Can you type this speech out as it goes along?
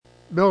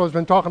Bill has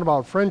been talking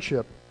about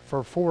friendship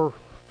for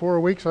four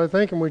weeks, I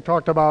think, and we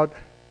talked about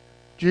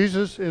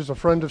Jesus is a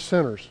friend of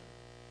sinners.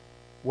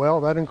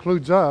 Well, that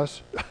includes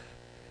us,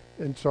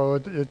 and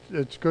so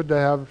it's good to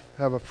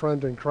have a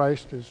friend in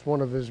Christ as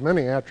one of his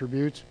many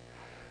attributes.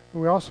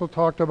 And we also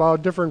talked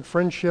about different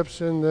friendships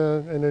in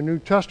the New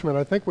Testament.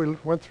 I think we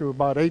went through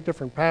about 8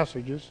 different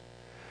passages.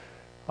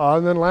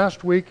 And then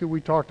last week we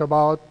talked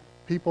about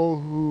people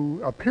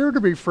who appear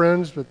to be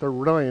friends, but they're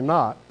really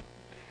not.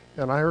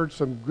 And I heard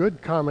some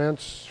good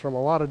comments from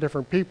a lot of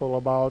different people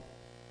about,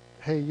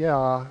 hey, yeah,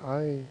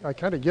 I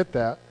kind of get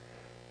that.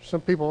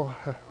 Some people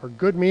are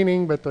good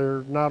meaning, but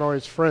they're not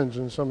always friends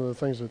in some of the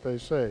things that they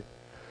say.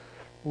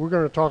 We're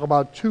going to talk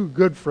about 2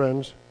 good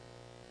friends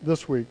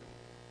this week.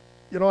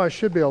 You know, I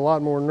should be a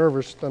lot more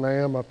nervous than I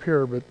am up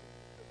here, but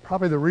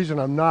probably the reason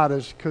I'm not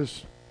is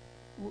because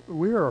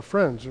we are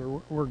friends,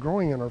 or we're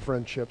growing in our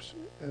friendships.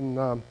 And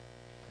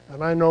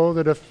I know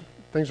that if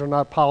things are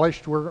not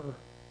polished, we're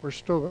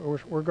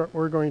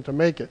going to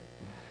make it.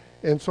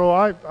 And so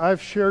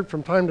I've shared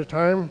from time to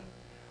time.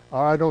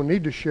 I don't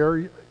need to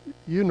share.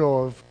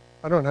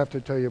 I don't have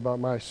to tell you about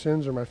my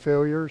sins or my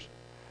failures.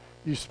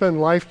 You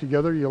spend life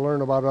together, you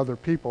learn about other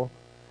people.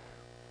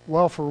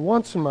 Well, for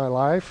once in my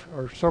life,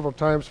 or several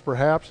times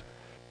perhaps,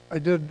 I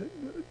did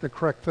the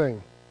correct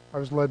thing. I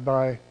was led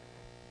by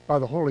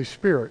the Holy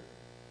Spirit.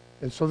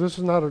 And so this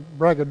is not a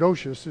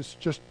braggadocious, it's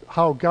just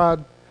how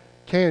God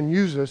can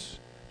use us.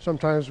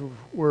 Sometimes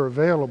we're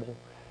available.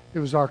 It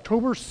was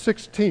October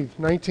 16th,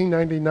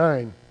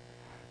 1999.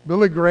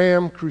 Billy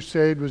Graham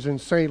crusade was in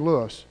St.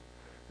 Louis,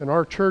 and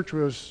our church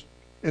was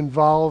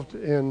involved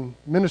in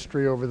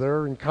ministry over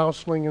there, in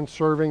counseling and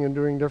serving and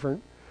doing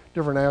different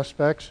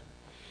aspects.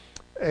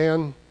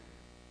 And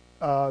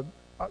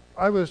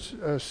I was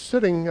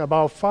sitting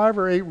about 5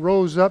 or 8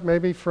 rows up,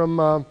 maybe, from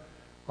a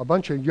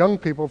bunch of young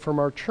people from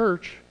our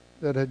church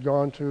that had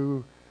gone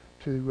to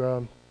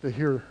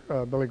hear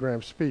Billy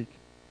Graham speak.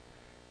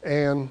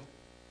 And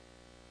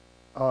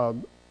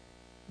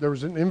there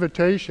was an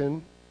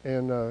invitation,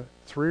 and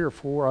 3 or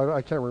 4,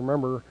 I can't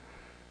remember,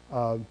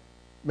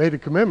 made a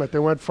commitment. They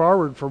went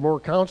forward for more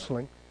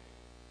counseling.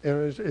 And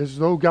it was as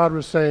though God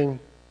was saying,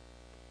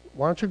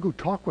 why don't you go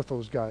talk with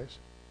those guys?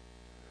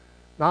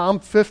 Now, I'm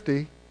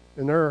 50,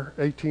 and they're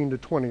 18 to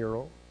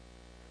 20-year-old.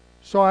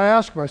 So I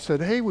asked them, I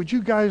said, hey, would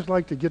you guys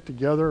like to get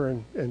together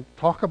and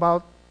talk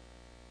about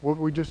what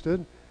we just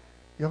did?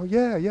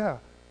 Yeah.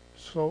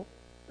 So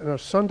on a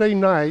Sunday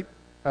night,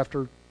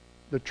 after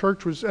the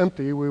church was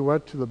empty, we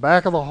went to the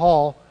back of the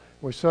hall,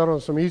 we sat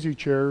on some easy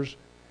chairs,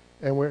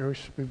 and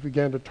we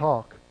began to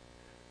talk.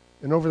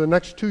 And over the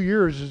next 2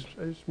 years,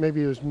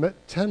 maybe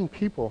 10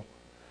 people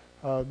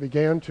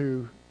began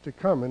to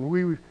come. And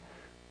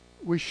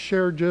we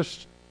shared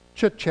just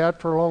chit-chat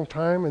for a long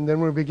time, and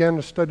then we began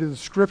to study the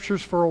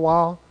scriptures for a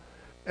while.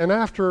 And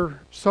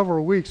after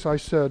several weeks, I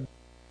said,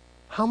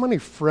 how many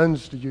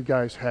friends do you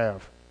guys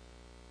have?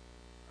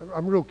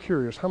 I'm real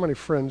curious. How many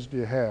friends do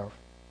you have?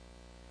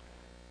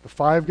 The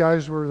 5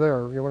 guys were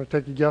there. You want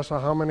to take a guess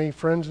on how many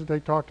friends that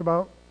they talked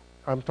about?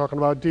 I'm talking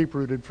about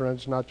deep-rooted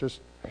friends, not just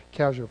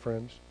casual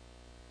friends.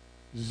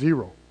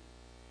 0.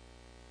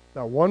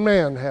 Now, one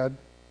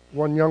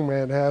young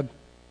man had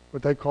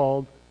what they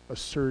called a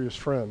serious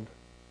friend.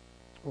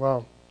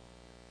 Well,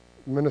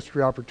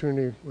 ministry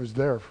opportunity was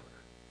there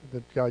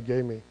that God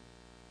gave me.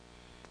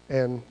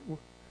 And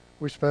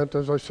we spent,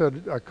 as I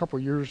said, a couple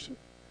years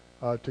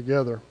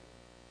together.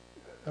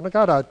 And I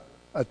got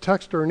a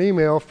text or an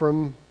email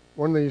from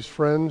one of these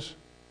friends.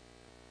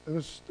 It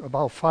was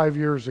about 5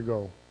 years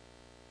ago.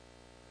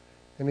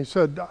 And he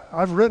said,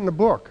 I've written a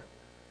book.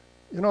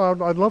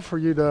 I'd love for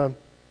you to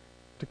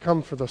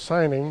come for the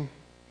signing.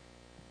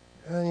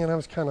 And, I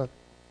was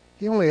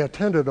he only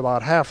attended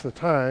about half the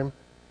time.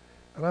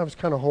 And I was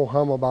kind of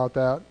ho-hum about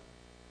that.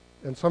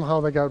 And somehow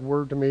they got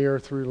word to me or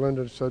through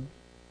Linda said,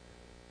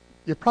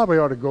 you probably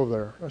ought to go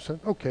there. I said,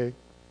 okay.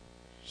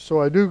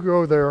 So I do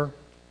go there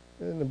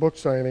in the book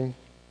signing.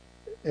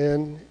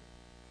 And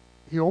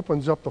he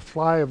opens up the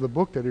fly of the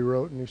book that he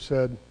wrote, and he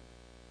said,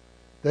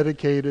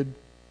 dedicated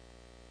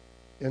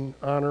in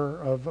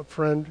honor of a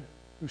friend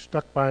who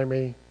stuck by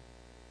me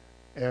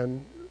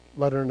and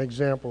led an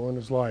example in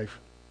his life,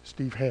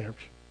 Steve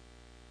Hamsch.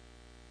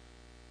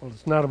 Well,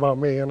 it's not about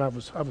me, and I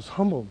was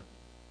humbled.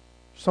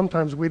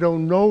 Sometimes we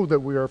don't know that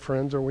we are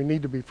friends or we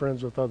need to be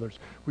friends with others.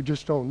 We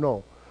just don't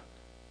know.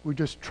 We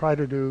just try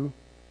to do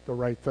the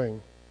right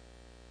thing.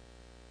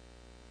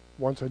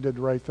 Once I did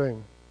the right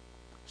thing.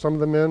 Some of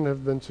the men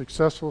have been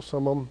successful,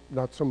 some of them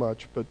not so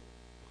much, but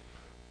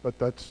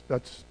that's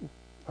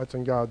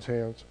in God's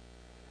hands.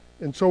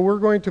 And so we're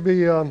going to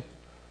be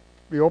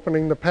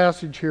opening the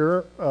passage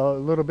here a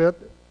little bit.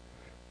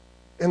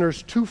 And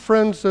there's 2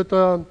 friends that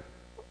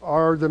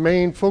are the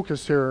main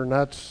focus here, and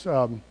that's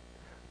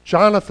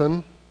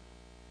Jonathan.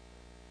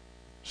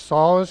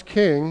 Saul is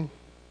king.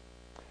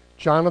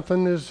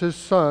 Jonathan is his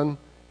son.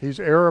 He's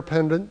heir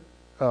apparent.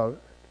 What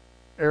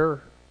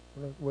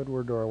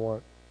word do I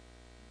want?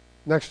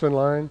 Next in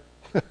line.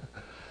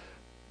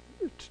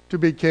 To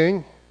be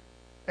king.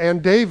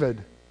 And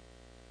David,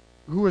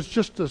 who was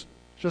just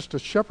a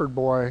shepherd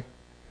boy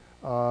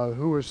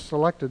who was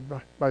selected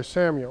by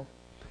Samuel.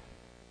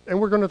 And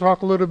we're going to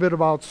talk a little bit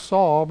about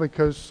Saul,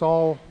 because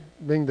Saul,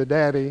 being the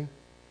daddy,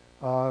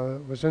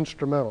 was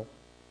instrumental.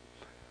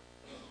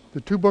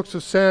 The 2 books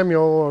of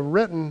Samuel are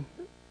written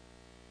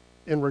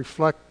in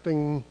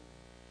reflecting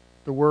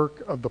the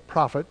work of the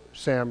prophet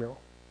Samuel.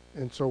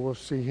 And so we'll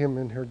see him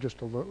in here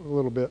just a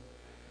little bit.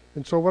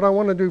 And so what I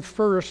want to do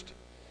first,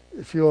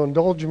 if you'll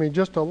indulge me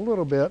just a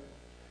little bit,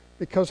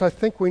 because I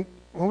think when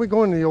we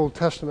go into the Old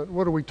Testament,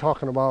 what are we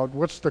talking about?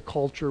 What's the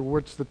culture?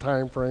 What's the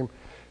time frame?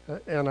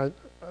 And I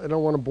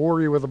don't want to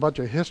bore you with a bunch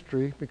of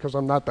history, because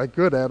I'm not that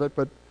good at it,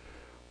 but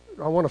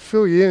I want to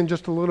fill you in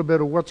just a little bit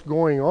of what's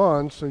going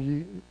on so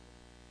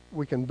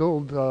we can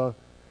build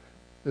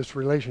this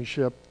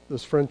relationship,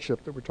 this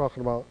friendship that we're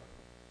talking about.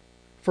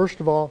 First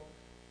of all,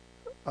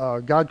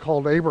 God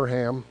called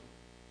Abraham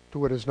to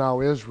what is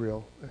now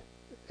Israel,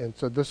 and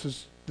said, "This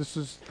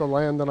is the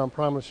land that I'm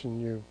promising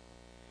you."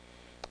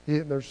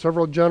 There's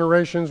several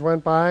generations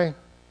went by,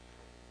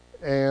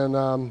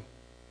 and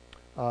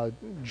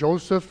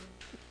Joseph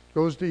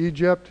goes to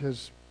Egypt.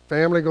 His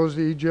family goes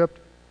to Egypt.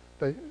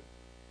 The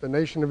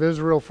nation of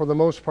Israel, for the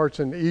most part, is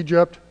in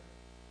Egypt.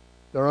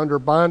 They're under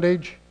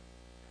bondage.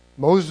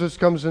 Moses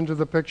comes into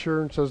the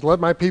picture and says, "Let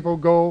my people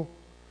go."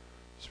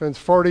 Spends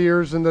 40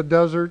 years in the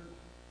desert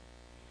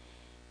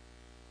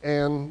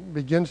and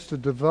begins to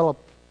develop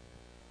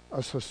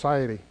a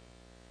society.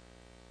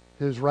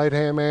 His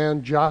right-hand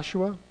man,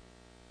 Joshua,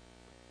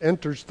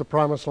 enters the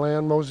promised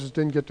land. Moses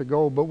didn't get to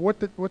go, but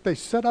what they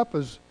set up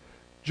as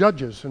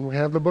judges, and we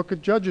have the book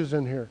of Judges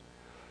in here.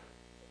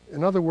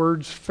 In other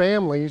words,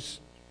 families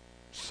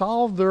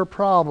solve their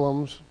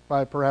problems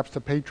by perhaps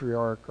the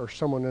patriarch or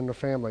someone in the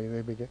family.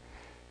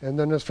 And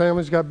then as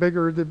families got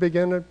bigger, they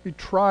began to be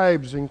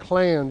tribes and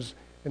clans,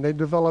 and they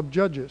developed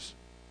judges.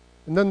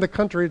 And then the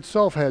country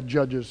itself had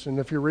judges. And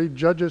if you read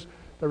Judges,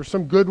 there were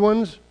some good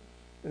ones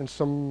and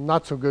some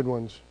not so good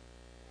ones.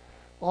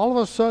 All of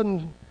a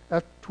sudden,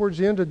 towards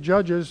the end of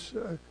Judges,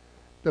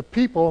 the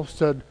people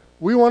said,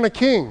 "We want a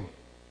king."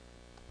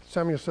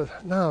 Samuel said,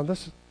 "No,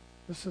 this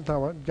is not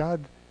what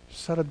God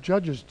set up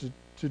judges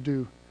to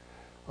do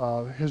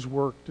his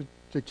work,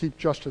 to keep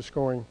justice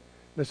going."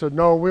 They said,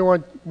 "No, we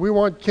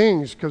want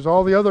kings, because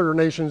all the other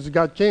nations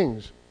got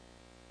kings."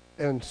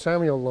 And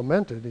Samuel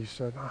lamented. He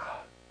said,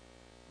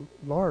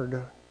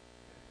 "Lord,"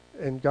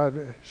 and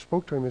God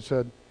spoke to him and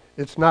said,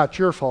 "It's not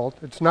your fault.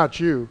 It's not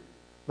you.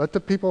 Let the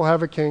people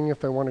have a king if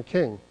they want a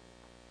king."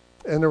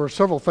 And there were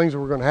several things that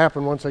were going to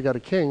happen once they got a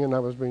king, and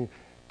that was being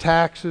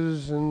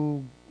taxes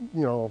and,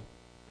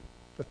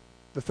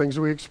 the things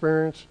that we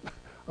experience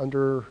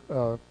under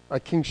a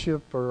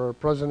kingship or a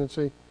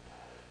presidency.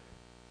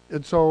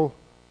 And so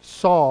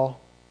Saul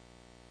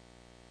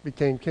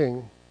became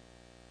king.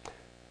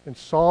 And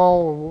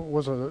Saul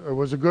was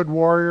a good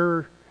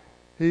warrior.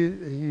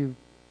 He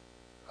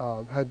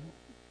had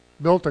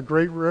built a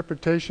great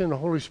reputation. The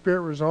Holy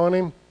Spirit was on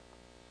him.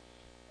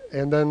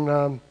 And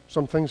then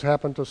some things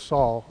happened to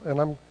Saul. And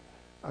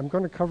I'm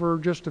going to cover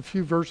just a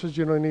few verses.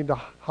 You don't need to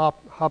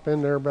hop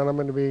in there, but I'm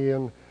going to be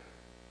in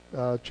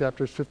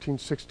chapters 15,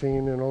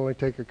 16, and only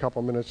take a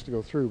couple minutes to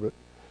go through. But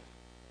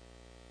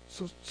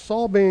so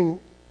Saul being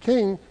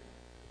king,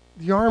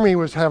 the army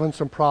was having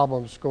some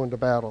problems going to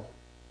battle.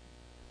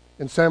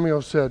 And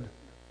Samuel said,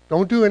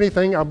 "Don't do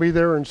anything. I'll be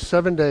there in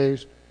 7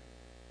 days,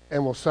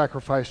 and we'll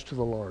sacrifice to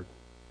the Lord."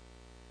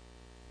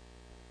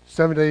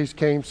 7 days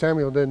came.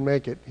 Samuel didn't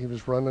make it. He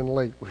was running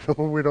late.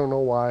 We don't know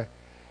why.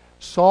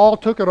 Saul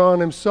took it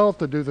on himself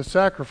to do the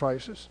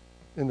sacrifices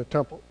in the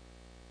temple.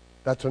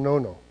 That's a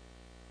no-no.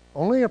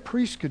 Only a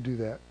priest could do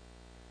that.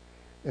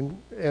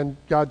 And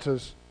God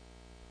says,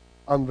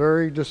 "I'm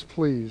very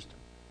displeased.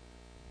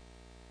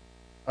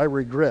 I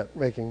regret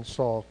making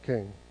Saul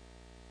king."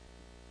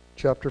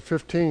 Chapter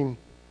 15,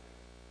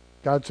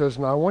 God says,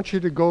 "Now I want you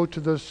to go to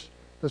this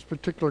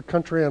particular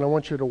country, and I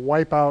want you to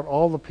wipe out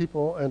all the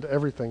people and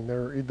everything.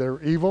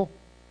 They're evil."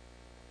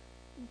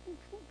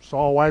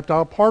 Saul wiped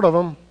out part of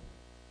them,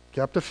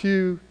 kept a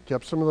few,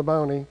 kept some of the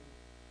bounty.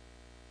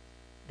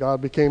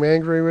 God became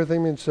angry with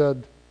him and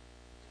said,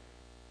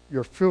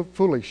 "You're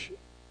foolish,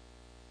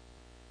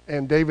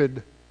 and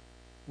David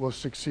will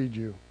succeed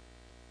you."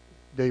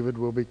 David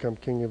will become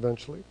king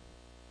eventually.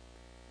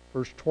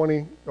 Verse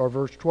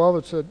 12,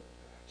 it said,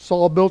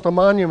 Saul built a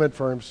monument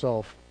for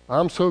himself.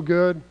 "I'm so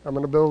good, I'm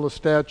going to build a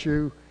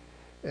statue."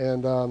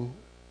 And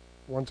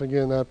once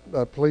again, that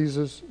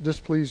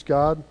displeased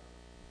God.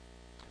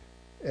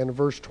 And in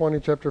verse 20,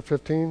 chapter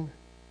 15,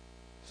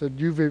 it said,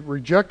 "You've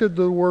rejected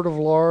the word of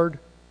the Lord,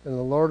 and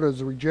the Lord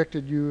has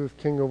rejected you as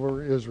king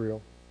over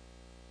Israel."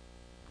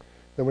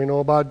 Then we know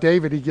about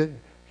David.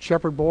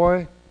 Shepherd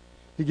boy.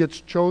 He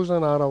gets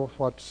chosen out of,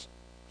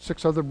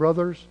 6 other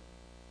brothers.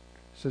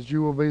 He says,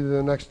 "You will be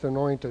the next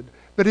anointed."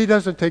 But he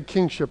doesn't take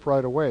kingship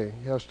right away.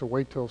 He has to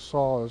wait till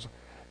Saul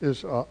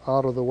is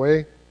out of the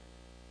way.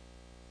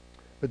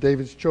 But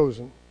David's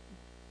chosen.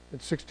 In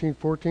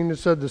 16:14 it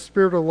said, "The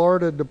Spirit of the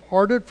Lord had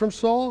departed from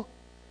Saul,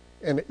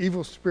 and an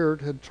evil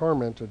spirit had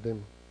tormented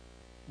him."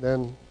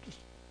 Then, just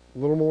A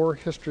little more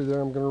history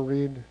there I'm going to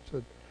read. It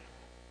said,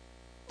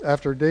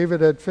 after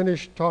David had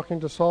finished talking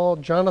to Saul,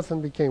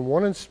 Jonathan became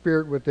one in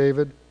spirit with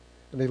David,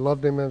 and he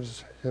loved him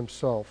as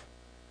himself.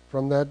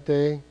 From that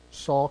day,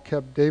 Saul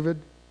kept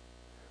David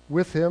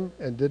with him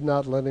and did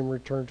not let him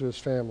return to his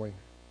family.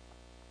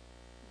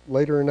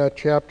 Later in that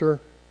chapter,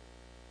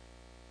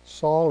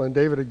 Saul and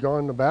David had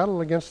gone to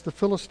battle against the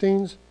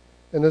Philistines,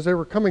 and as they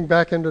were coming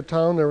back into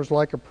town, there was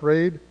like a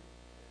parade.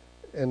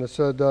 And it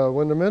said,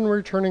 when the men were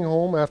returning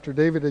home after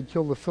David had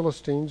killed the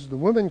Philistines, the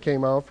women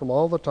came out from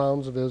all the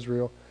towns of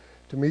Israel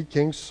to meet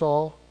King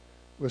Saul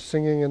with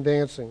singing and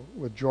dancing,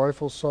 with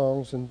joyful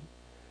songs and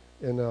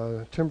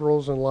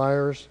timbrels and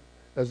lyres.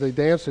 As they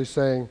danced, they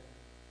sang,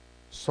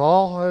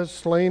 Saul has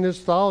slain his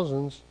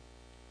thousands,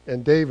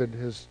 and David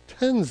his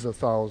tens of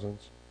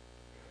thousands.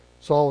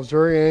 Saul was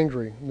very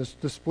angry, and this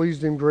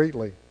displeased him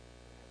greatly.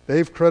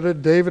 They've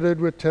credited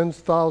David with tens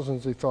of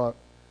thousands, he thought,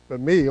 but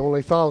me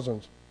only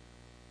thousands.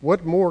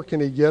 What more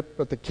can he get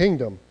but the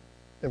kingdom?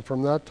 And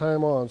from that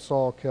time on,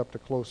 Saul kept a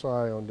close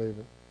eye on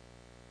David.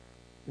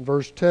 In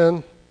verse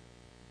 10,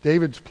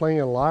 David's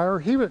playing a lyre.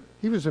 He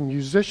was a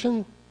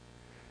musician.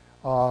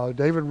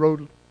 David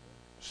wrote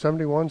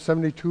 71,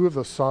 72 of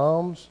the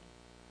Psalms.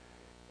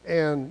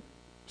 And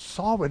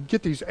Saul would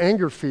get these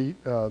anger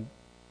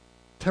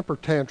temper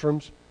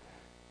tantrums,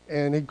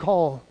 and he'd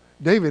call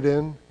David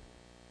in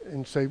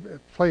and say,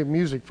 play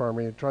music for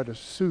me, and try to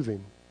soothe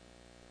him.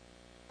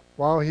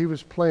 While he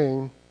was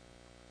playing,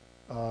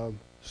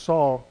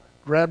 Saul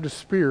grabbed a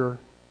spear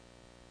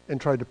and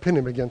tried to pin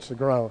him against the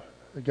ground,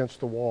 against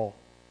the wall.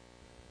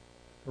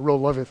 A real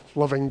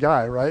loving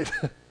guy, right?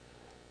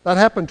 That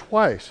happened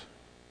twice.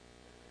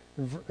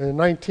 In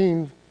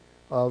 19,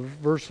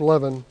 verse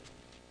 11,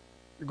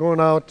 they're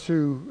going out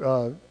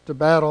to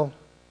battle,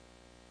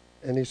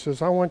 and he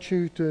says, I want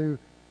you to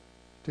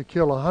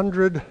kill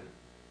 100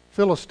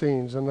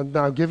 Philistines, and then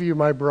I'll give you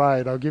my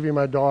bride. I'll give you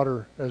my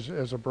daughter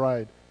as a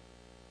bride.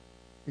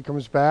 He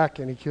comes back,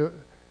 and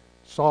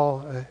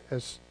Saul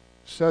has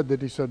said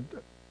that he said,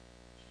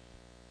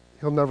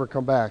 he'll never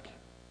come back.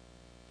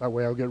 That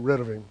way I'll get rid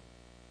of him.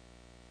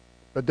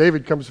 But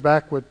David comes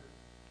back with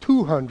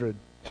 200.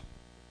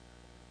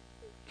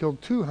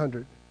 Killed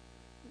 200.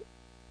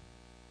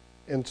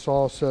 And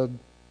Saul said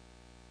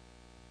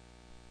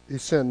he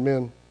sent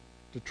men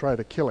to try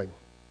to kill him.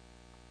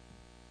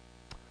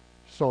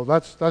 So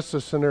that's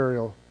the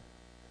scenario.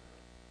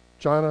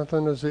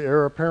 Jonathan is the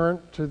heir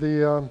apparent to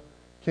the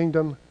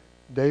kingdom.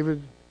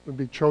 David would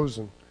be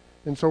chosen.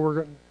 And so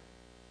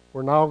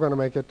we're now going to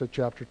make it to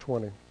chapter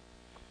 20.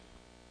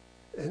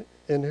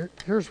 And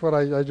here's what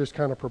I just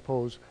kind of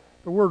propose.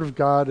 The Word of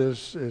God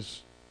is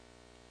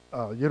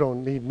you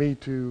don't need me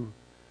to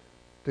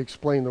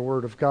explain the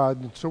Word of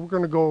God. And so we're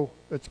going to go,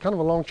 it's kind of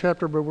a long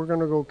chapter, but we're going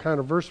to go kind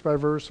of verse by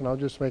verse, and I'll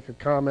just make a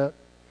comment.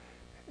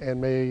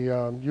 And may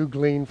you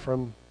glean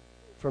from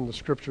the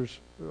Scriptures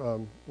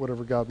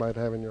whatever God might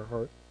have in your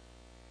heart.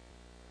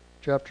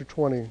 Chapter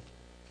 20,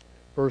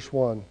 verse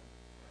 1.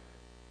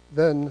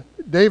 Then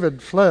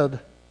David fled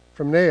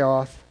from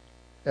Naioth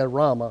at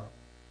Ramah,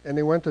 and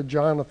he went to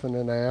Jonathan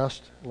and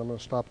asked, and I'm going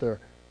to stop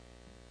there.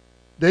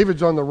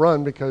 David's on the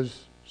run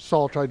because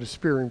Saul tried to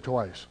spear him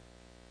twice.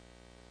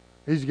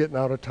 He's getting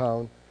out of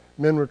town.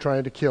 Men were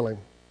trying to kill him.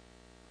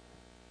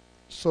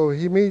 So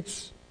he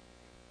meets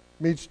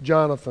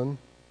Jonathan,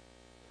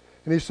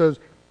 and he says,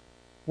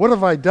 what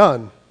have I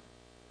done?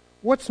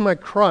 What's my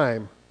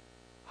crime?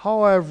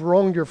 How I've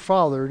wronged your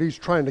father, and he's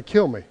trying to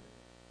kill me.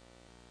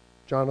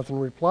 Jonathan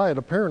replied.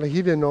 Apparently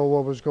he didn't know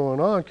what was going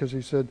on, because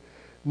he said,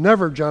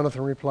 never,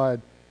 Jonathan replied.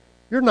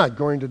 You're not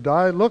going to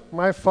die. Look,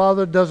 my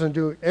father doesn't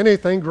do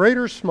anything, great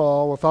or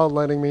small, without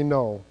letting me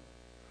know.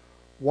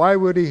 Why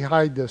would he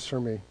hide this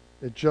from me?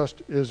 It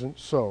just isn't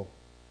so.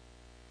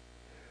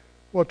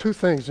 Well, two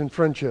things in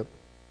friendship.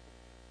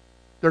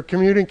 They're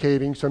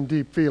communicating some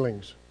deep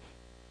feelings.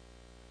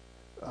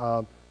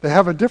 They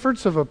have a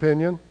difference of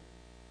opinion.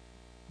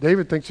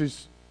 David thinks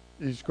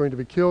he's going to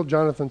be killed.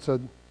 Jonathan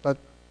said,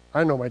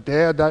 I know my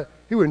dad.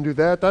 He wouldn't do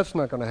that. That's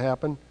not going to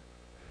happen.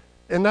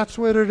 And that's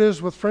what it is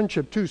with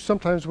friendship, too.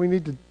 Sometimes we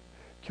need to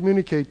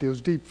communicate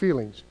those deep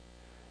feelings.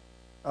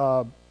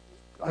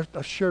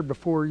 I've shared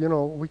before,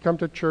 we come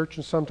to church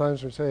and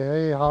sometimes we say,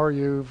 hey, how are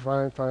you?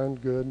 Fine,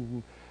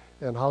 good.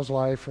 And how's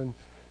life? And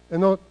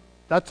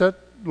that's that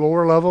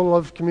lower level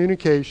of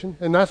communication,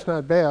 and that's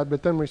not bad.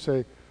 But then we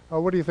say, oh,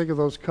 what do you think of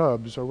those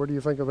Cubs? Or what do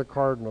you think of the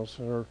Cardinals?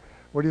 Or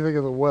what do you think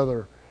of the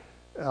weather?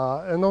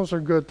 And those are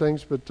good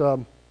things,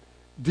 but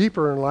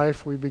deeper in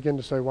life we begin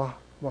to say, well,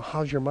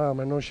 how's your mom?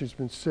 I know she's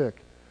been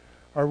sick.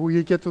 Or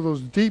we get to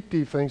those deep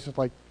things, it's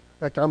like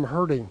I'm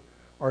hurting.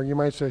 Or you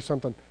might say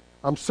something,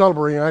 I'm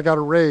celebrating, I got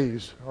a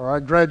raise, or I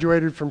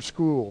graduated from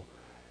school.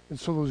 And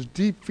so those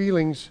deep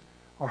feelings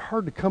are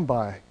hard to come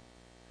by.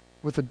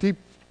 With a deep,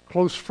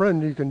 close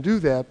friend, you can do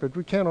that, but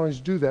we can't always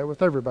do that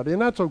with everybody.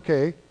 And that's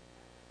okay,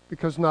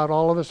 because not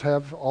all of us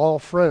have all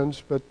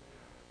friends, but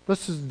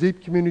this is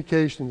deep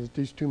communication that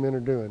these two men are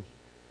doing.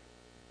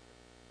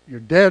 Your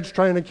dad's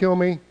trying to kill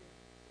me.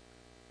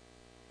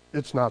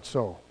 It's not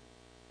so.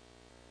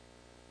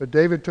 But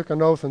David took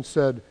an oath and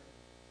said,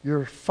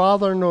 "Your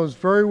father knows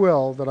very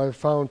well that I have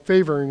found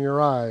favor in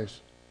your eyes."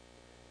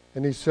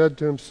 And he said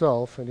to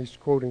himself, and he's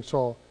quoting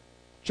Saul,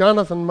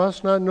 "Jonathan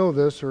must not know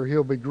this, or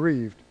he'll be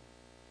grieved.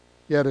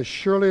 Yet as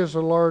surely as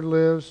the Lord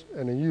lives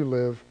and you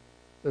live,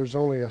 there's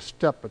only a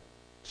step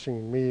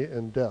between me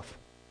and death."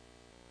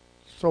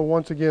 So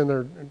once again,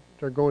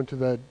 they're going to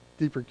that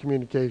deeper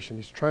communication.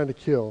 He's trying to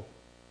kill.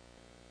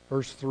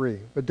 Verse 3.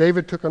 But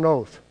David took an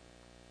oath.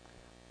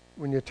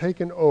 When you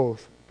take an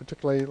oath,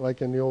 particularly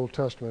like in the Old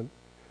Testament,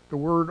 the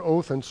word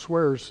oath and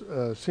swears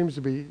seems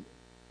to be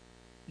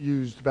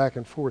used back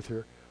and forth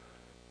here.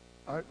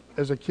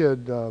 As a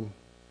kid, what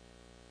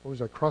was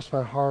that? Cross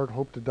my heart,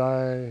 hope to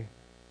die,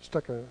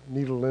 stuck a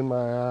needle in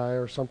my eye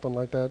or something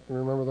like that. You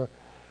remember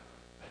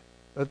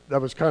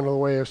that was kind of the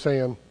way of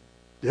saying,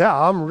 yeah,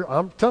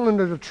 I'm telling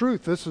you the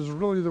truth. This is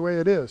really the way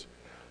it is.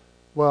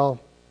 Well,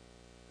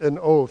 an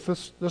oath.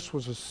 This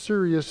was a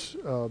serious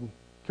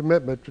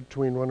commitment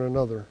between one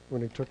another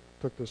when he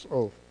took this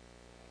oath.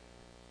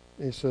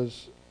 He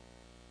says,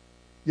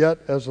 "Yet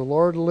as the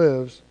Lord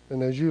lives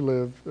and as you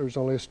live, there's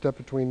only a step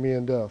between me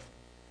and death."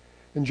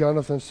 And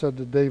Jonathan said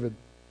to David,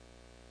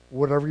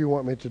 "Whatever you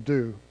want me to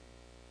do,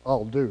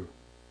 I'll do."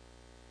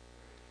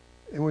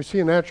 And we see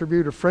an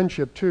attribute of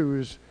friendship too,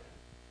 is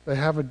they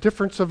have a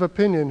difference of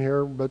opinion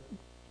here, but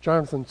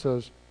Jonathan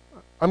says,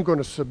 "I'm going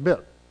to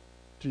submit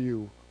to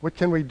you. What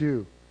can we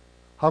do?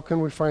 How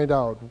can we find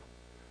out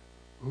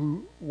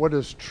what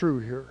is true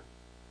here?"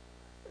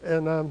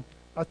 And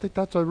I think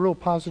that's a real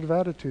positive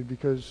attitude,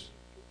 because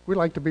we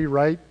like to be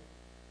right.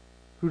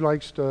 Who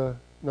likes to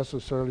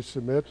necessarily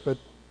submit? But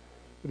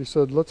he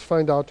said, let's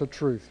find out the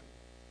truth.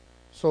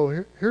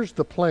 So here's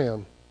the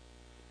plan.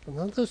 And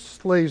now this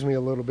slays me a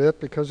little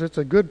bit, because it's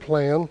a good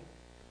plan,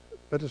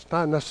 but it's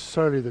not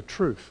necessarily the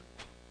truth.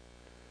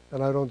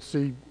 And I don't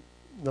see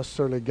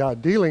necessarily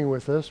God dealing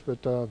with this,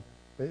 but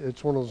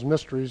it's one of those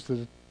mysteries that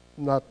is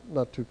not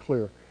too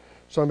clear.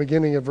 So I'm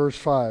beginning at verse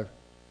 5.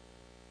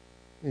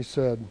 He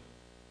said,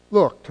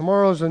 "Look,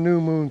 tomorrow's a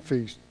new moon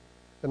feast,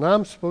 and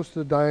I'm supposed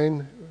to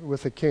dine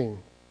with the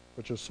king,"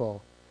 which is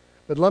Saul.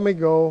 "But let me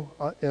go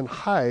and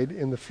hide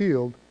in the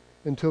field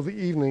until the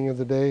evening of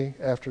the day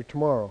after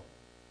tomorrow.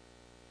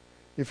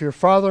 If your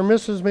father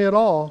misses me at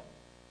all,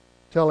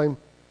 tell him,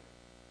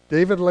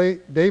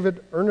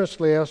 David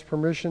earnestly asked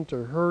permission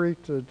to hurry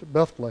to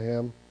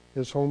Bethlehem,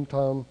 his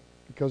hometown,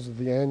 because of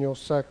the annual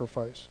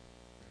sacrifice."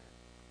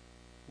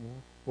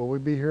 Will we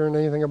be hearing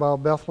anything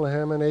about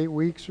Bethlehem in 8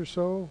 weeks or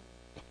so?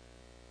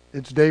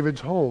 It's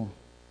David's home.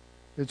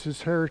 It's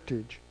his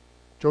heritage.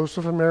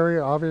 Joseph and Mary,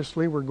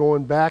 obviously, were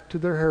going back to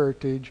their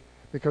heritage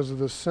because of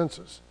the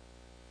census.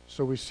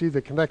 So we see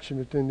the connection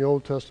between the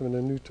Old Testament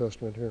and New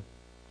Testament here.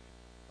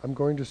 I'm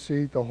going to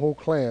see the whole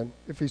clan.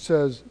 If he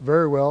says,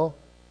 "Very well,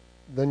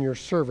 then your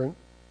servant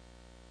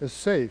is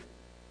safe.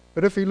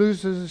 But if he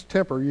loses his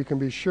temper, you can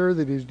be sure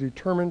that he's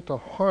determined to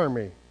harm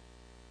me.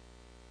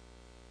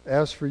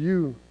 As for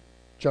you,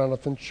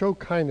 Jonathan, show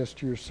kindness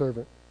to your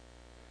servant,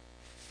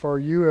 for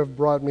you have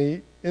brought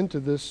me into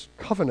this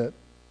covenant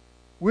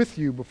with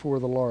you before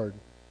the Lord."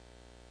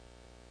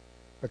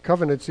 A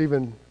covenant's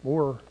even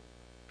more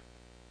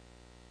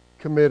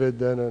committed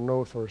than an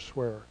oath or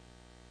swear.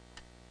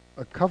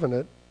 A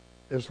covenant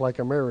is like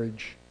a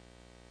marriage,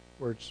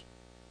 where it's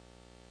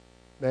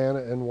man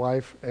and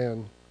wife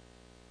and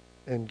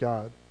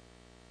God.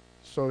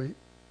 So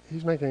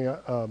he's making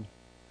a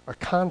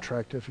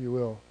contract, if you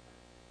will.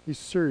 He's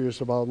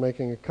serious about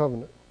making a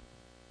covenant.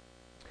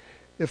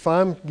 "If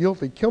I'm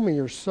guilty, kill me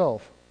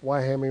yourself.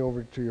 Why hand me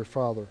over to your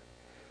father?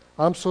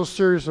 I'm so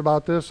serious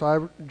about this,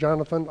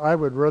 Jonathan, I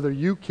would rather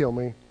you kill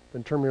me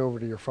than turn me over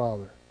to your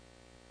father."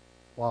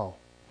 Wow.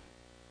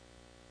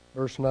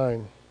 Verse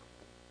 9.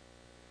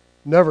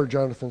 "Never,"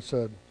 Jonathan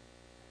said.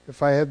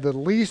 "If I had the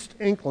least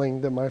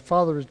inkling that my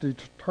father is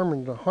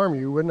determined to harm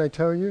you, wouldn't I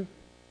tell you?"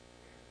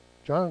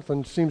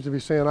 Jonathan seems to be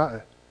saying,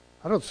 I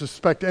don't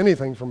suspect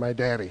anything from my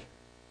daddy.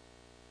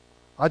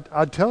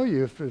 I'd tell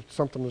you if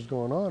something was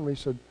going on. He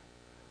said,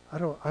 I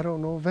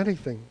don't know of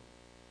anything.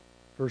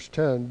 Verse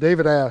 10,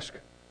 David asked,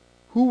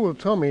 "Who will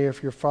tell me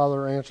if your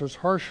father answers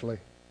harshly?"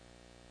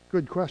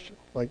 Good question.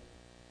 Like,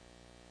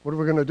 what are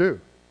we going to do?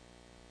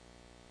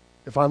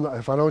 If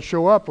I don't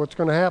show up, what's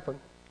going to happen?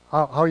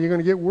 How are you going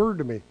to get word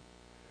to me?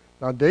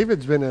 Now,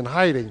 David's been in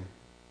hiding,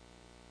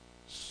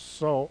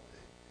 so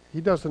he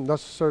doesn't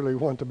necessarily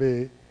want to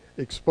be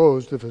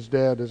exposed if his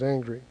dad is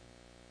angry.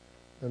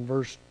 In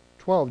verse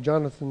 12,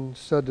 Jonathan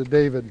said to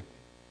David,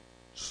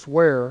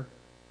 "Swear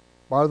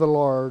by the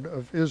Lord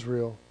of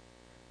Israel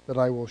that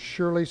I will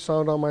surely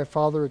sound on my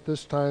father at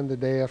this time the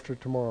day after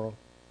tomorrow."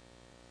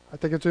 I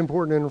think it's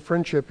important in a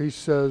friendship. He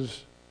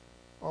says,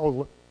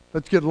 "Oh,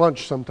 let's get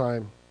lunch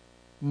sometime."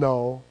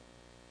 No.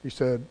 He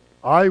said,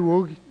 I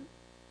will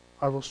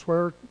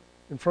swear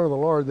in front of the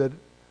Lord that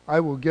I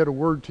will get a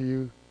word to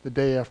you the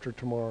day after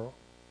tomorrow.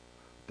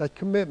 That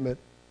commitment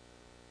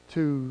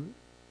to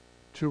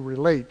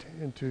relate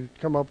and to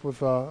come up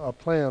with a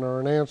plan or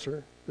an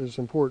answer is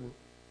important.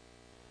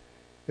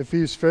 If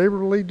he's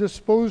favorably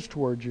disposed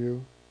toward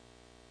you,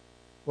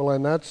 will I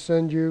not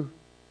send you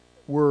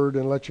word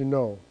and let you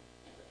know.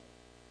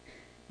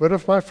 But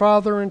if my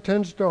father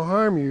intends to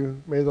harm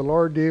you, may the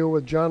Lord deal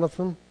with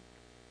Jonathan,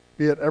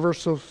 be it ever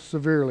so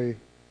severely,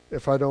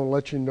 if I don't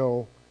let you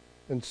know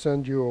and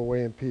send you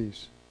away in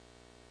peace.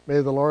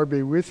 May the Lord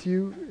be with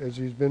you as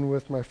he's been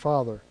with my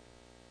father.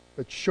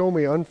 But show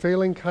me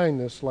unfailing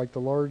kindness like the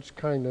Lord's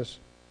kindness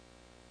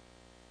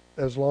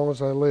as long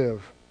as I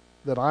live,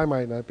 that I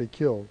might not be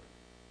killed.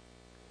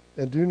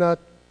 And do not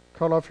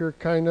cut off your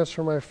kindness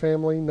from my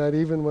family, not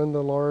even when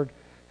the Lord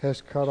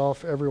has cut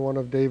off every one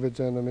of David's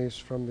enemies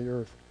from the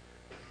earth.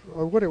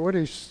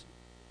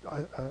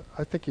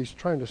 I think he's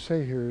trying to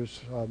say here is,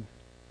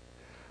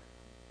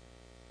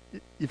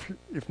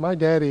 if my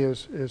daddy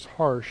is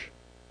harsh,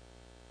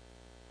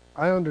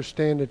 I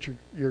understand that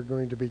you're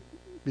going to be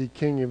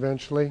king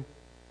eventually. He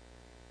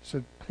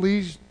said,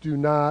 please do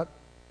not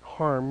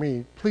harm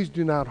me. Please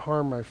do not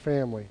harm my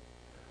family.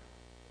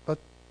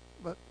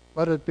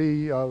 Let it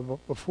be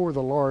before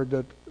the Lord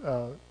that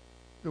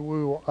we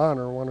will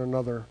honor one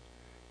another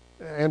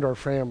and our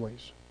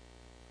families.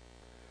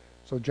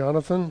 So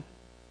Jonathan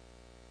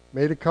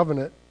made a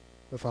covenant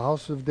with the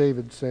house of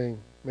David, saying,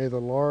 may the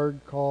Lord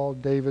call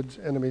David's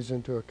enemies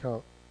into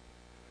account.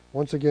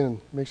 Once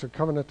again, makes a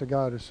covenant to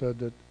God who said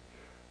that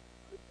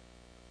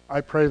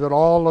I pray that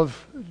all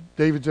of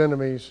David's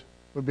enemies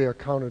would be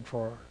accounted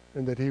for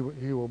and that he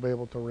will be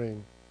able to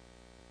reign.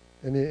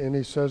 And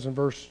he says in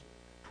verse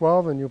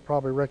 12, and you'll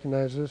probably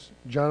recognize this,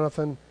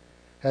 Jonathan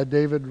had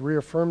David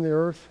reaffirm the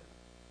earth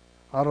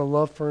out of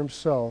love for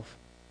himself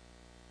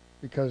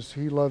because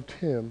he loved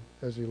him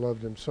as he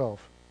loved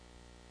himself.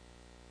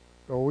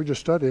 So we just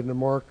studied in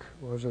Mark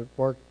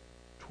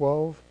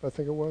 12, I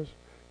think it was?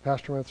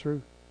 Pastor went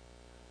through.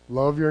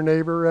 Love your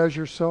neighbor as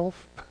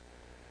yourself.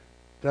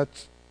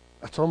 That's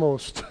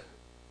almost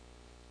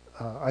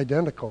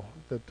identical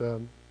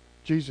that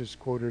Jesus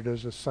quoted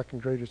as the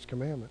second greatest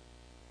commandment.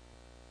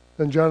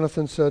 Then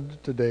Jonathan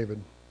said to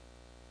David,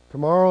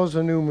 tomorrow is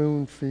a new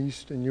moon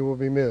feast, and you will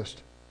be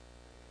missed,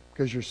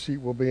 because your seat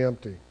will be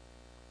empty.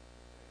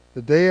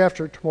 The day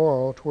after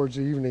tomorrow, towards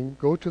the evening,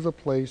 go to the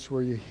place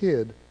where you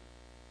hid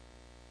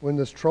when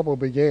this trouble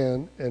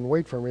began, and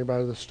wait for me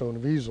by the stone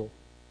of Ezel.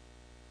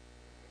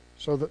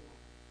 So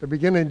they're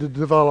beginning to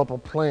develop a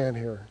plan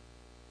here.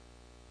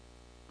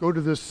 Go to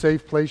this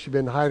safe place you've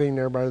been hiding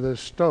there by this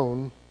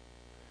stone,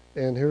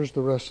 and here's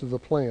the rest of the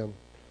plan.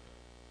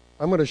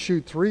 I'm going to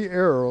shoot 3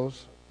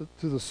 arrows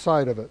to the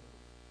side of it,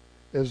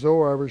 as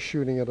though I were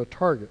shooting at a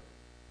target.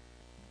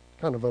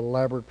 Kind of an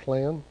elaborate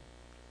plan.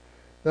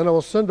 Then I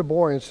will send a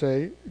boy and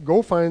say,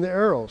 go find the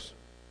arrows.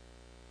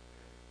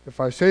 If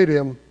I say to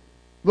him,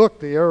 look,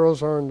 the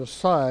arrows are on the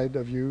side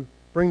of you,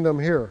 bring them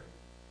here.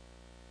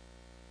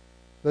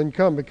 Then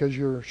come, because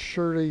you're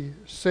surely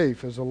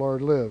safe as the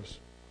Lord lives.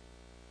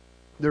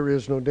 There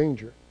is no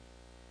danger.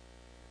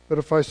 But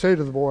if I say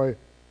to the boy,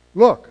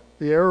 look,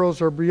 the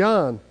arrows are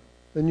beyond,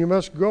 then you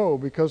must go,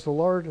 because the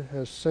Lord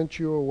has sent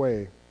you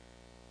away.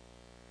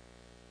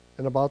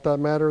 And about that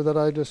matter that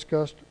I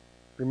discussed,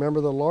 remember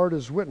the Lord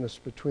is witness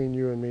between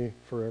you and me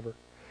forever.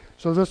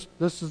 So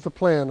this is the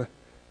plan.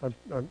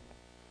 I'm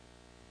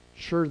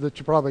sure that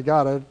you probably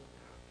got it.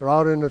 They're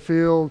out in the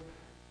field.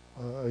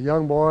 A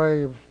young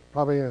boy,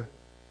 probably a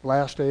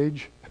blast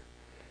age,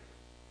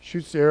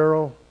 shoots the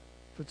arrow.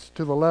 If it's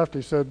to the left,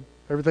 he said,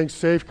 everything's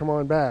safe, come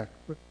on back.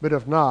 But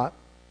if not,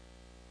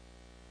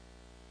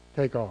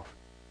 take off.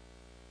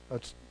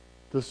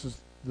 This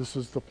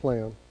is the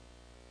plan.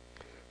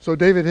 So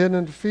David hid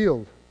in the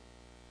field.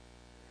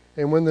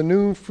 And when the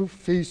noon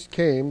feast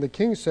came, the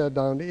king sat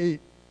down to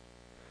eat.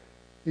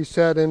 He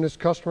sat in his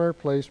customary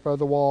place by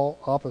the wall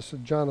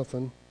opposite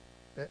Jonathan.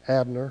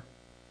 Abner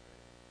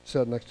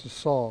sat next to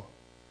Saul.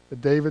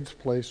 But David's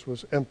place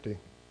was empty.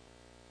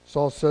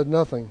 Saul said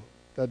nothing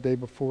that day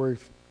before.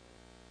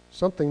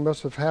 Something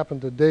must have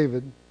happened to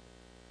David.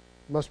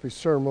 Must be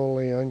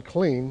ceremonially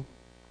unclean.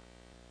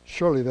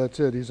 Surely that's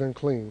it, he's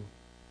unclean.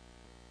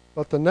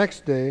 But the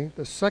next day,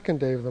 the second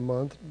day of the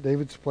month,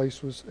 David's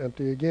place was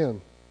empty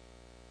again.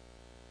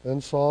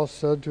 Then Saul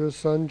said to his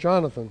son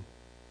Jonathan,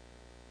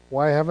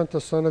 why haven't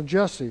the son of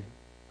Jesse?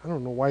 I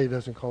don't know why he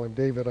doesn't call him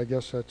David. I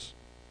guess that's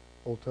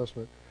Old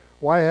Testament.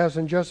 Why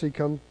hasn't Jesse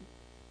come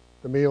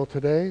the meal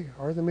today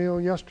or the meal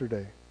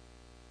yesterday?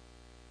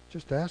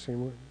 Just ask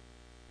him,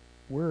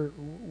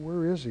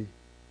 where is he?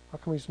 How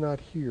come he's not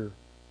here?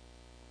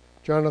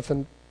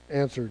 Jonathan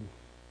answered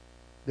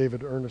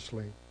David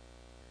earnestly.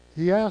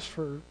 He asked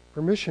for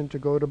permission to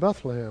go to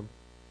Bethlehem.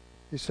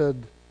 He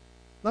said,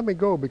 let me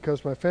go,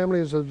 because my family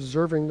is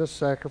observing this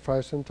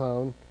sacrifice in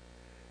town,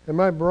 and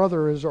my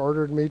brother has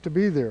ordered me to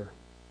be there.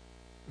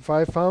 If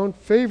I found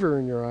favor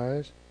in your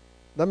eyes,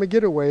 let me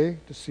get away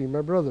to see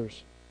my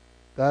brothers.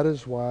 That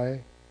is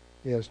why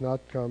he has not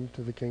come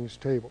to the king's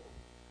table.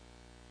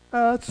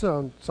 That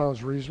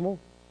sounds reasonable.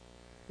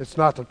 It's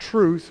not the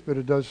truth, but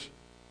it does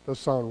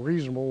sound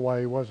reasonable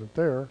why he wasn't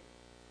there.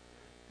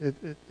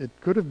 It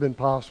could have been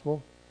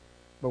possible,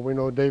 but we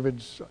know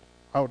David's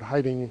out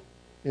hiding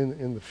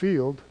in the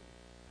field.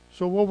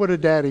 So what would a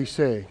daddy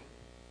say?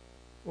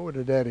 what would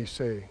a daddy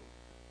say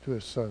to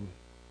his son?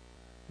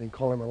 And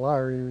call him a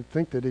liar. You would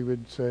think that he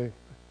would say,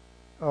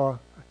 "Oh,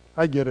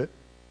 I get it.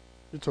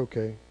 It's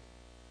okay."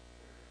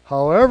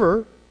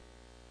 However,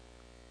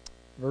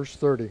 verse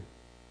 30,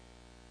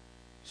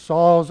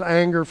 Saul's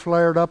anger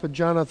flared up at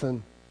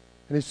Jonathan,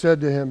 and he said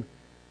to him,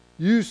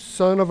 "You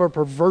son of a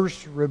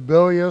perverse,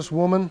 rebellious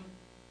woman."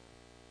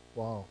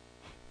 Wow.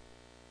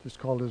 Just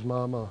called his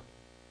mama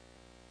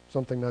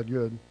something not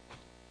good.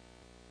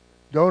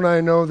 "Don't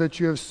I know that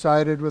you have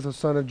sided with the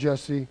son of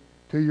Jesse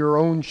to your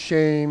own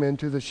shame and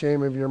to the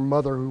shame of your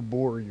mother who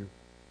bore you?"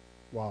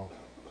 Wow.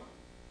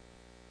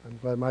 I'm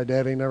glad my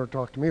daddy never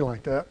talked to me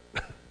like that.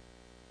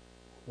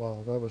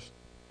 Wow, that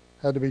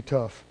had to be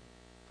tough.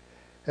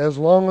 "As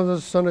long as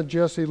the son of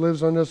Jesse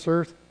lives on this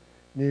earth,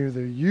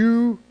 neither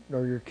you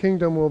nor your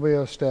kingdom will be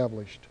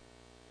established."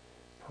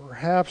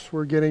 Perhaps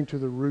we're getting to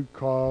the root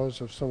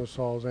cause of some of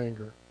Saul's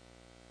anger.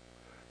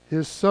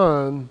 His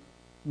son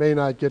may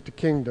not get the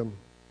kingdom.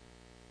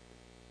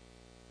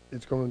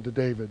 It's going to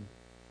David,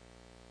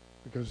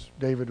 because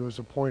David was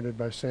appointed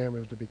by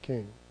Samuel to be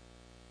king.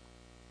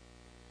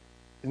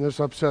 And this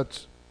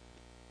upsets,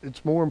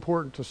 it's more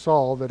important to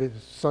Saul that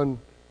his son,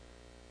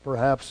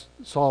 perhaps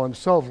Saul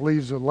himself,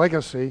 leaves a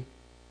legacy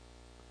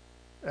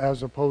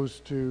as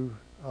opposed to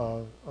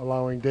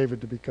allowing David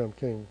to become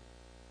king.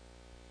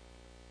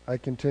 I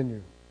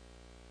continue.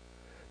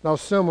 "Now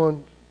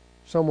someone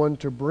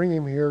to bring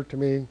him here to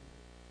me,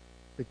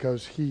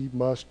 because he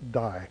must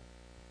die."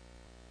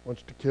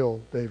 Wants to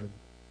kill David.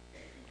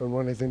 Don't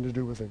want anything to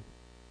do with him.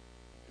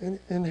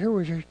 And here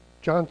was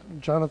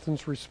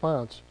Jonathan's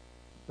response.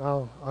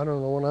 Now, I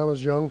don't know, when I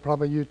was young,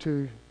 probably you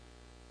too,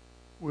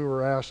 we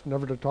were asked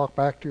never to talk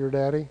back to your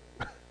daddy.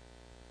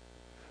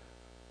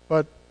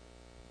 But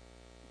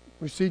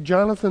we see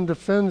Jonathan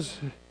defends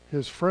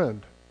his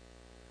friend,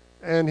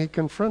 and he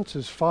confronts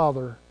his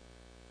father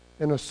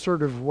in an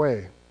assertive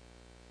way,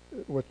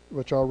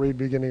 which I'll read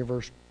beginning of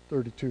verse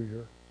 32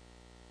 here.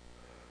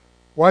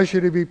 "Why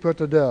should he be put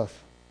to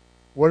death?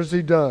 What has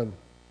he done?"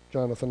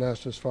 Jonathan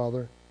asked his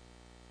father.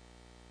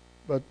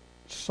 But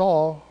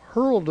Saul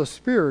hurled a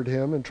spear at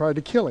him and tried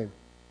to kill him.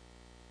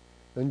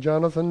 Then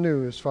Jonathan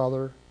knew his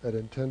father had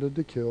intended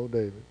to kill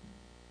David.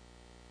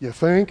 You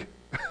think?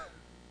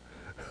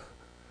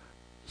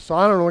 So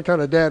I don't know what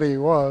kind of daddy he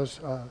was.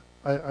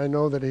 I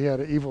know that he had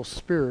an evil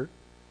spirit.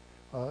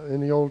 In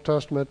the Old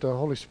Testament, the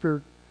Holy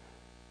Spirit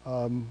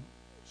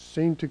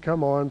seemed to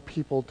come on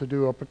people to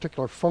do a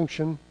particular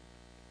function,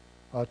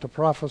 to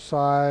prophesy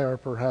or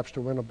perhaps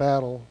to win a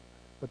battle.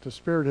 But the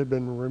spirit had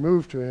been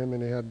removed to him,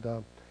 and he had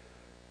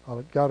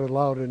God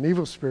allowed an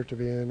evil spirit to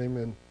be in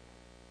him,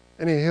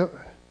 and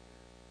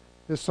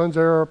his son's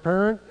heir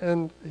apparent,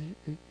 and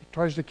he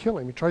tries to kill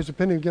him. He tries to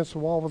pin him against the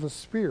wall with a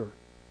spear,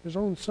 his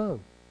own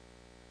son.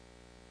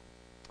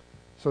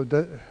 So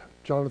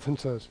Jonathan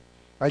says,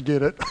 "I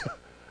get it.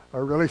 I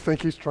really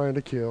think he's trying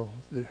to kill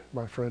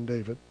my friend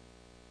David."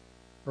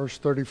 Verse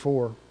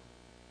 34,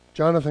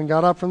 "Jonathan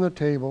got up from the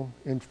table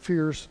in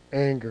fierce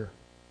anger.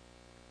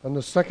 On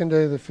the second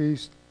day of the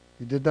feast,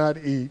 he did not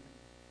eat,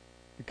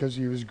 because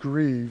he was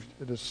grieved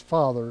at his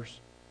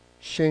father's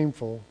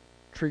shameful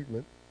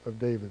treatment of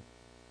David."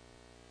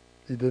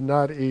 He did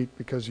not eat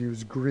because he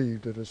was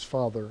grieved at his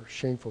father's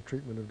shameful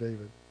treatment of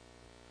David.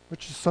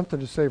 Which is something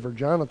to say for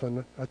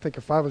Jonathan. I think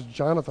if I was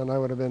Jonathan, I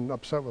would have been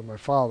upset with my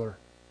father.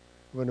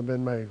 It wouldn't have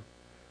been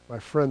my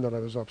friend that I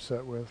was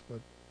upset with.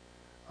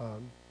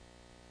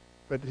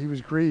 But he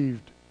was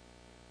grieved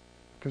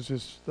because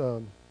his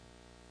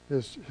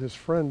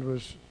friend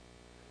was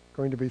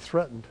going to be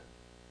threatened.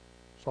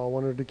 Saul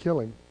wanted to kill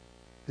him.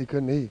 He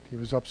couldn't eat. He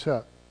was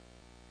upset.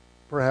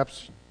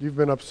 Perhaps you've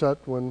been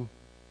upset when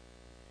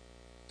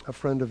a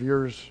friend of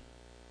yours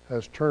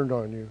has turned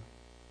on you,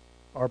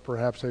 or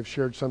perhaps they've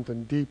shared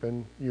something deep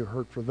and you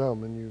hurt for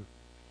them, and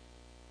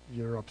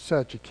you're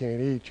upset. You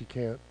can't eat. You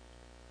can't.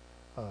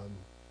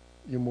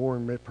 You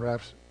mourn,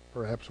 perhaps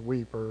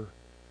weep, or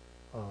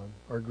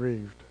are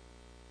grieved.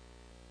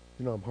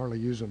 You know, I'm hardly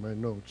using my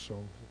notes, so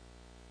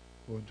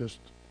we'll just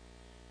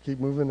keep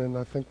moving, and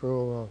I think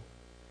we'll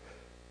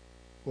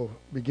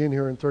begin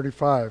here in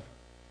 35.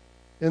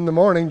 In the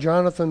morning,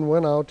 Jonathan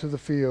went out to the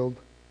field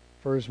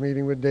for his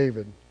meeting with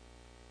David.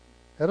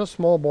 Had a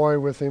small boy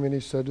with him, and he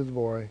said to the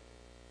boy,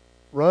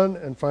 "Run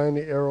and find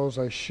the arrows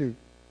I shoot."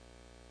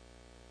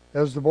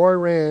 As the boy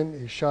ran,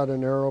 he shot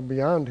an arrow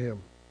beyond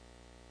him.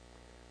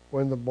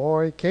 When the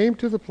boy came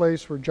to the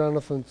place where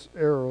Jonathan's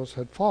arrows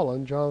had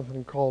fallen,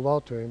 Jonathan called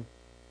out to him,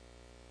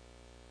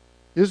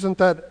 "Isn't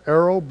that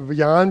arrow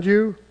beyond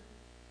you?"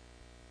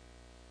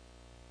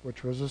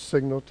 Which was a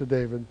signal to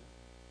David.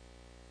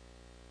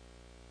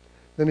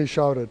 Then he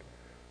shouted,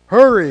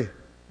 "Hurry!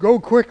 Go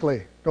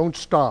quickly! Don't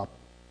stop!"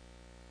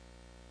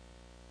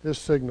 His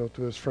signal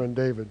to his friend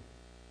David,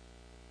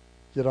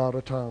 "Get out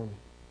of town."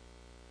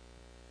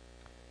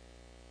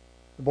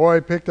 The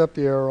boy picked up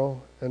the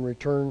arrow and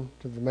returned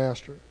to the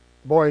master.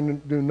 The boy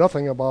knew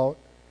nothing about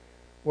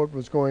what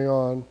was going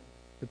on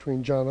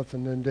between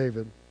Jonathan and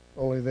David.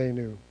 Only they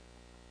knew.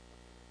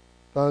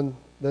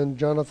 Then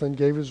Jonathan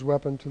gave his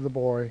weapon to the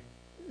boy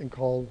and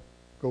called,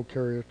 go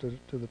carry it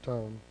to the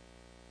town.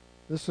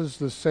 This is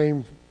the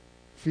same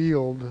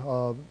field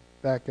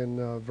back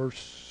in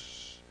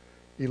verse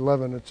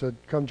 11. It said,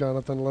 come,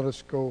 Jonathan, let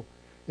us go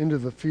into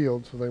the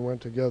field. So they went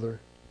together.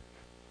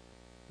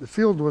 The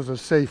field was a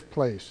safe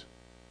place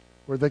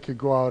where they could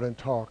go out and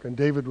talk, and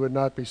David would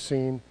not be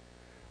seen,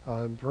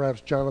 and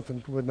perhaps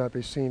Jonathan would not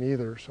be seen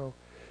either. So,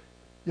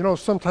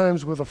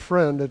 sometimes with a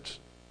friend,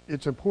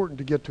 it's important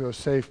to get to a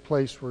safe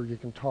place where you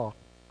can talk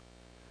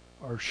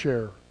or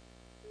share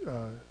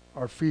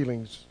our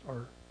feelings,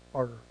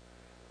 our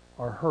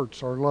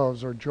hurts, our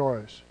loves, our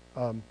joys.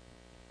 A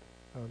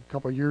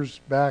couple of years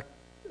back,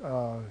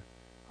 I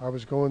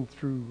was going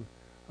through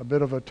a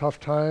bit of a tough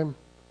time,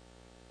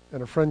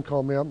 and a friend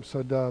called me up and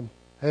said,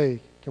 hey,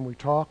 can we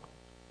talk?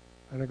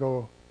 And I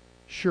go,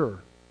 sure.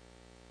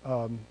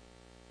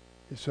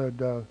 He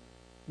said,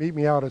 meet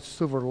me out at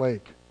Silver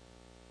Lake.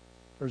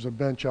 There's a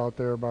bench out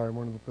there by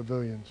one of the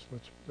pavilions.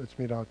 Let's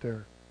meet out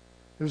there.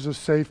 It was a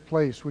safe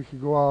place. We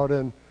could go out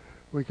and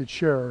we could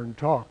share and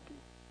talk.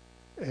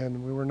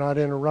 And we were not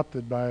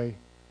interrupted by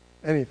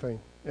anything,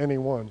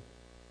 anyone.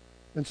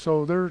 And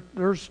so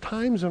there's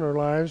times in our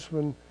lives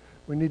when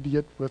we need to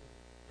get with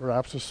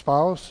perhaps a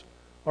spouse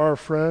or a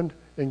friend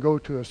and go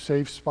to a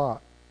safe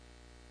spot.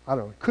 I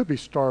don't know, it could be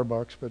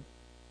Starbucks, but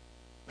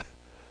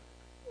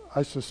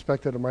I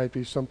suspect that it might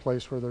be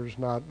someplace where there's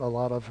not a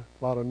lot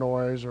of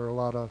noise or a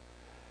lot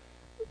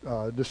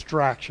of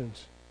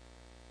distractions.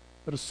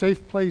 But a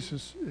safe place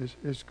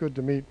is good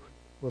to meet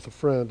with a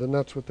friend, and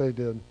that's what they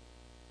did.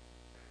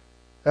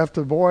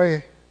 After the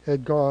boy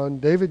had gone,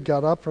 David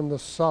got up from the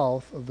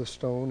south of the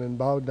stone and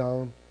bowed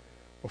down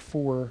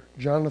before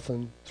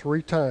Jonathan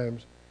 3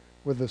 times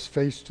with his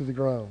face to the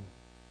ground.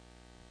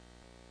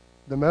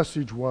 The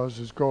message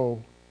was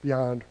go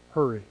beyond,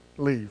 hurry,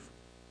 leave.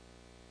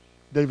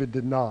 David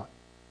did not.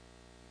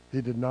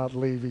 He did not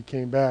leave. He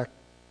came back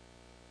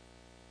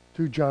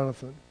to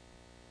Jonathan,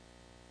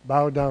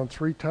 bowed down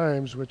 3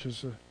 times, which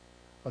is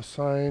a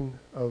sign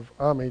of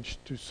homage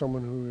to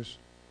someone who is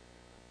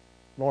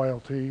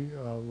loyalty,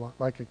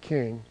 like a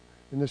king.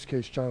 In this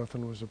case,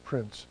 Jonathan was a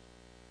prince.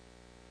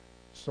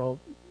 So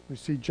we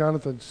see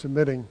David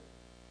submitting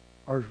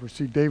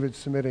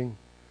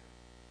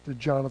to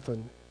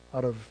Jonathan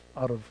out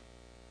of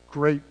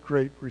great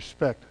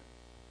respect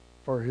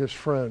for his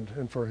friend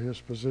and for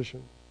his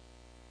position,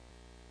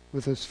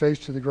 with his face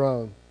to the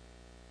ground.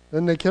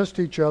 Then they kissed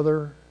each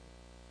other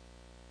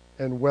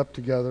and wept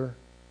together,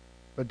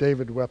 but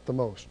David wept the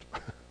most.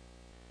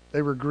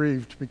 They were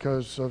grieved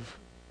because of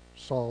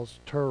Saul's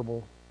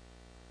terrible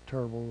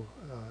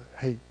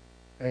hate,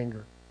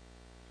 anger.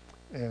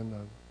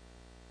 And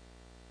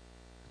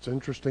it's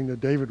interesting that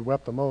David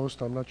wept the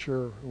most. I'm not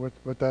sure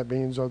what that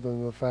means, other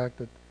than the fact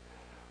that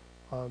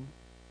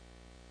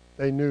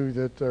they knew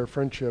that their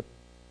friendship,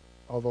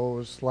 although it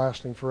was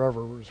lasting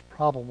forever, was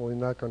probably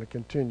not going to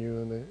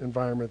continue in the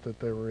environment that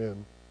they were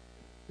in.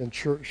 And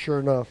sure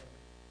enough,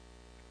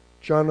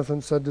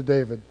 Jonathan said to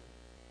David,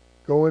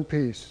 go in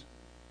peace,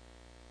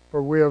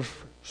 for we have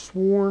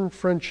sworn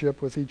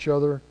friendship with each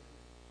other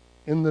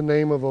in the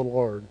name of the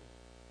Lord,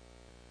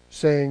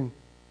 saying,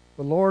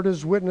 the Lord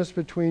is witness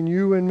between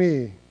you and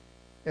me,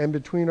 and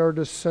between our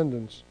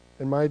descendants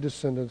and my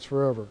descendants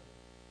forever.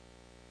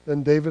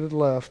 Then David had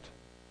left,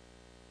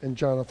 and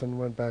Jonathan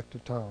went back to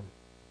town.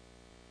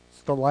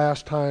 It's the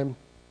last time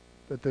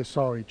that they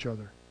saw each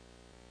other.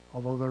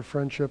 Although their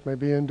friendship may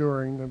be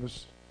enduring,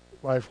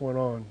 life went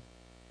on.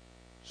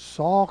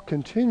 Saul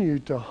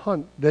continued to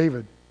hunt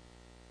David.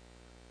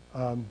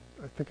 I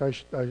think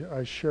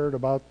I shared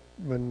about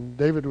when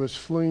David was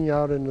fleeing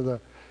out into the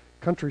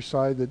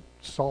countryside, that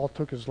Saul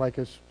took as like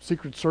a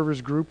secret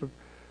service group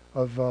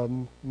of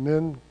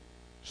men,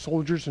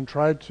 soldiers, and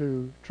tried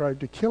to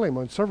kill him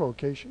on several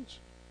occasions.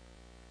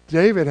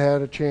 David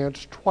had a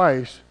chance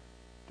twice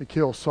to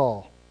kill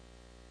Saul,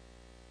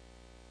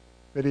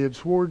 but he had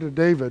sworn to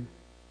David,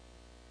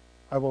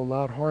 I will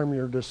not harm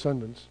your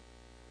descendants.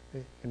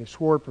 And he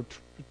swore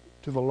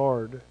to the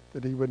Lord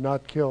that he would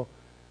not kill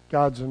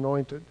God's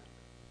anointed.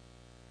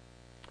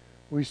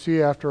 We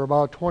see after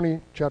about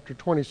chapter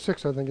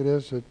 26, I think it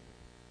is, that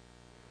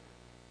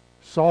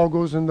Saul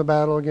goes into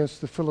battle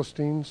against the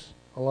Philistines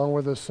along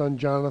with his son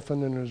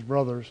Jonathan and his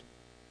brothers,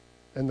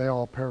 and they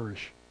all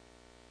perish.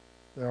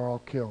 They are all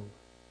killed.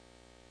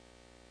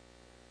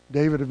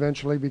 David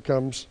eventually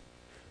becomes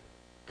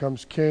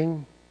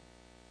king,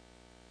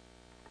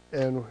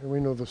 and we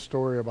know the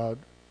story about,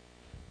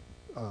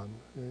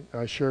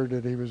 I shared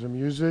that he was a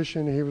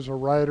musician, he was a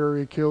writer,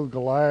 he killed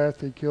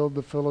Goliath, he killed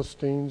the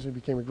Philistines, he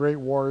became a great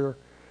warrior.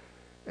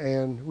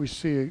 And we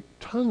see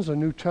tons of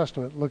New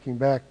Testament looking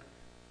back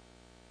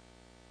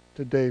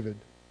to David.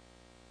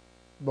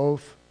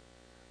 Both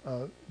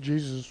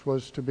Jesus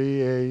was to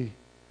be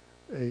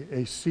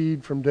a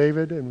seed from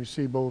David, and we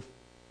see both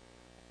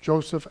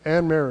Joseph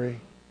and Mary,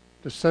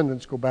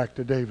 descendants, go back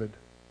to David.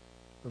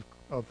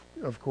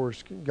 Of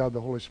course, God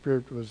the Holy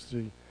Spirit was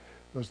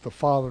the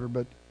father,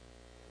 but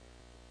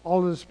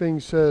all this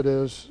being said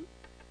is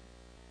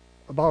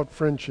about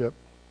friendship.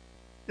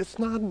 it's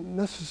not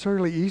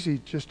necessarily easy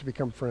just to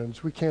become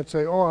friends. We can't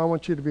say, "Oh, I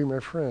want you to be my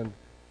friend."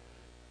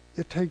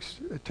 It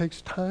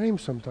takes time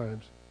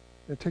sometimes.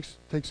 It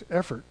takes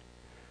effort.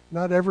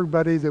 Not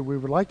everybody that we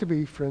would like to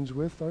be friends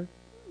with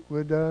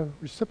would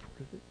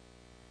reciprocate.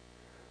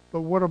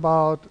 But what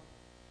about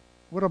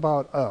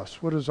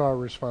us? What is our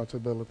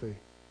responsibility?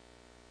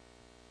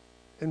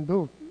 And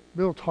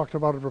Bill talked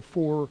about it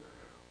before.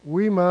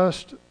 We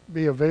must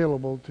be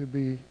available to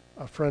be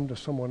a friend to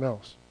someone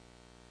else.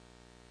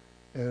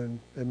 And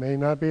it may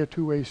not be a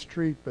two-way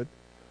street, but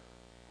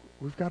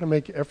we've got to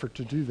make effort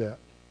to do that.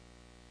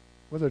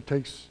 Whether it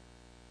takes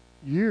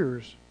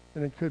years,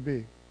 and it could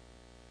be.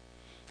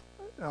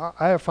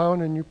 I have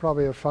found, and you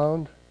probably have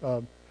found,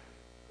 in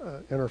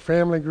our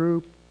family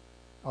group,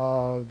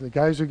 the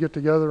guys who get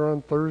together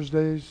on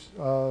Thursdays,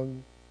 the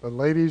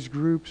ladies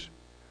groups,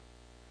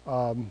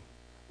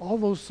 all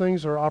those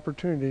things are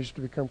opportunities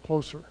to become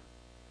closer.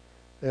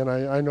 And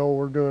I know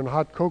we're doing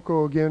hot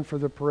cocoa again for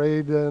the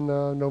parade in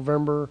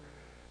November,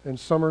 and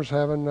Summer's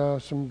having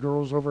some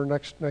girls over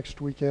next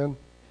weekend.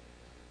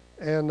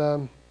 And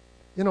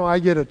I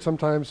get it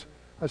sometimes.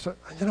 I say,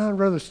 I'd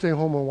rather stay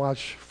home and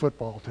watch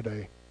football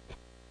today,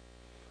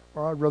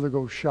 or I'd rather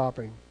go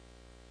shopping.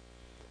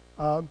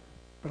 But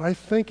I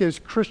think as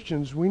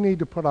Christians, we need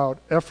to put out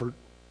effort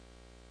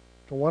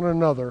to one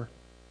another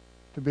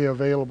to be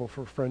available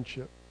for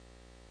friendship.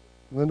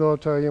 Linda will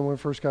tell you, when we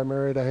first got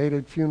married, I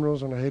hated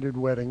funerals and I hated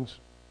weddings.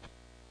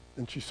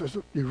 And she says,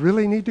 "You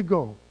really need to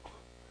go."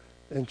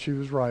 And she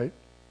was right,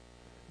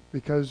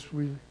 because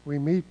we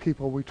meet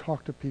people, we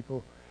talk to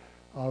people,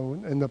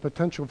 and the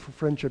potential for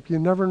friendship. You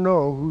never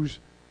know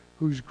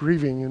who's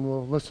grieving and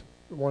will listen,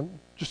 want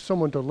just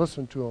someone to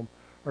listen to them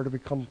or to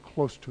become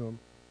close to them.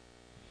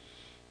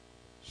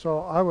 So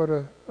I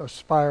would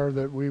aspire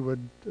that we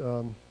would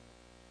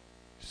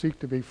seek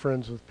to be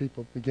friends with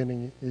people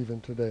beginning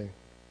even today.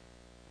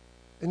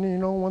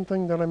 And one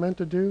thing that I meant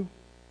to do?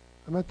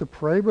 I meant to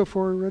pray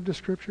before we read the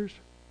scriptures.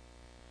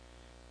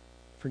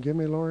 Forgive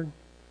me, Lord.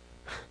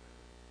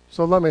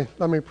 So let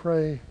me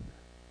pray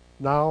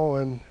now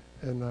and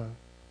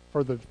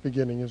for the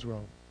beginning as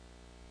well.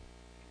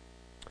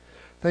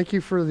 Thank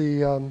you for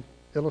the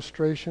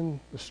illustration,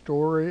 the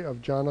story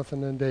of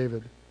Jonathan and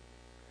David,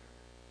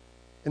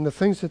 and the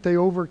things that they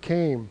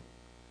overcame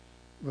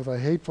with a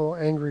hateful,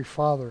 angry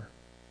father,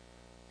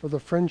 for the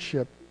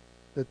friendship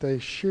that they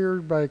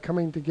shared by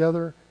coming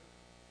together,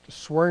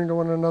 swearing to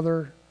one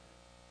another,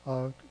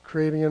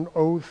 creating an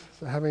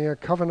oath, having a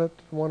covenant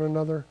to one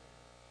another,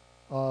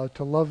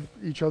 to love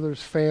each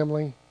other's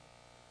family.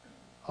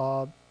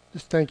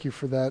 Just thank you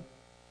for that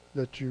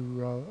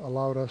you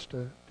allowed us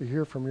to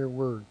hear from your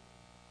word.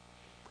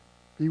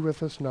 Be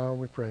with us now,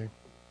 we pray.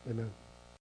 Amen.